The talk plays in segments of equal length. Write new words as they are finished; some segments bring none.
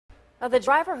Well, the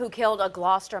driver who killed a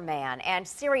Gloucester man and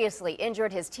seriously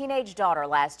injured his teenage daughter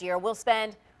last year will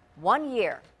spend 1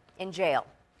 year in jail.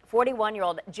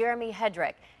 41-year-old Jeremy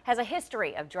Hedrick has a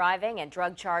history of driving and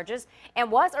drug charges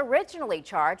and was originally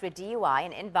charged with DUI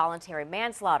and involuntary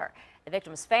manslaughter. The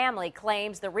victim's family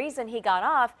claims the reason he got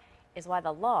off is why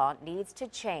the law needs to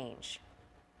change.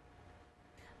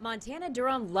 Montana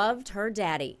Durham loved her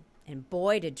daddy, and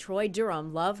boy did Troy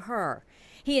Durham love her.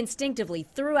 He instinctively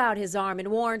threw out his arm and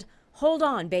warned, "Hold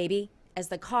on, baby," as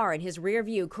the car in his rear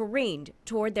view careened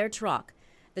toward their truck.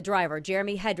 The driver,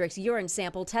 Jeremy Hedrick's urine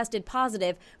sample tested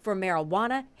positive for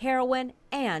marijuana, heroin,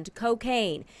 and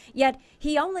cocaine. Yet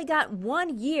he only got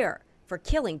 1 year for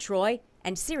killing Troy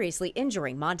and seriously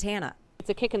injuring Montana. It's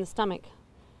a kick in the stomach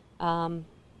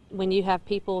when you have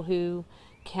people who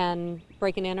can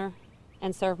break and enter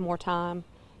and serve more time,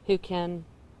 who can,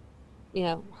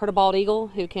 hurt a bald eagle,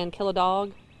 who can kill a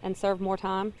dog and serve more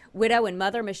time. Widow and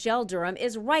mother Michelle Durham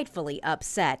is rightfully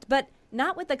upset, but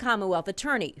not with the Commonwealth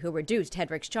attorney who reduced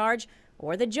Hedrick's charge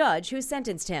or the judge who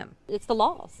sentenced him. It's the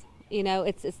laws.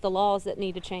 It's the laws that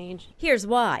need to change. Here's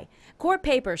why. Court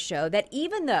papers show that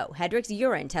even though Hedrick's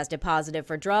urine tested positive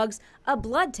for drugs, a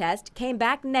blood test came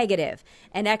back negative.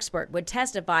 An expert would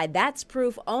testify that's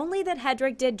proof only that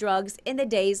Hedrick did drugs in the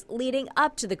days leading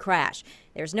up to the crash.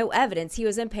 There's no evidence he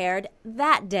was impaired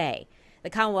that day. The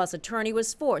Commonwealth's attorney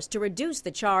was forced to reduce the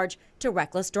charge to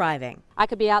reckless driving. I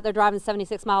could be out there driving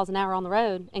 76 miles an hour on the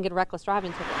road and get a reckless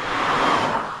driving ticket.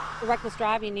 Reckless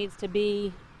driving needs to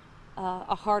be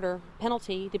a harder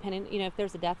penalty depending, if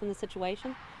there's a death in the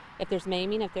situation, if there's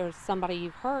maiming, if there's somebody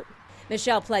you've hurt.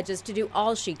 Michelle pledges to do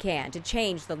all she can to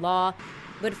change the law,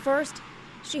 but first,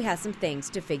 she has some things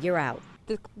to figure out.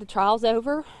 The trial's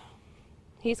over,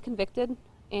 he's convicted,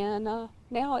 and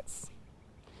now it's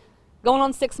going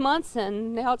on 6 months,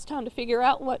 and now it's time to figure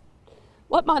out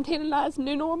what Montana's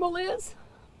new normal is.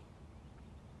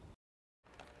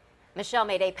 Michelle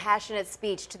made a passionate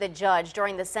speech to the judge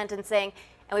during the sentencing,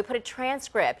 and we put a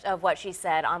transcript of what she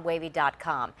said on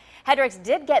wavy.com. Hedrick's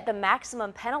did get the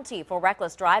maximum penalty for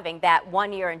reckless driving, that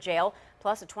 1 year in jail,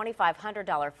 plus a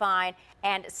 $2,500 fine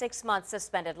and 6 months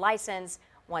suspended license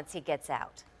once he gets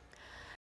out.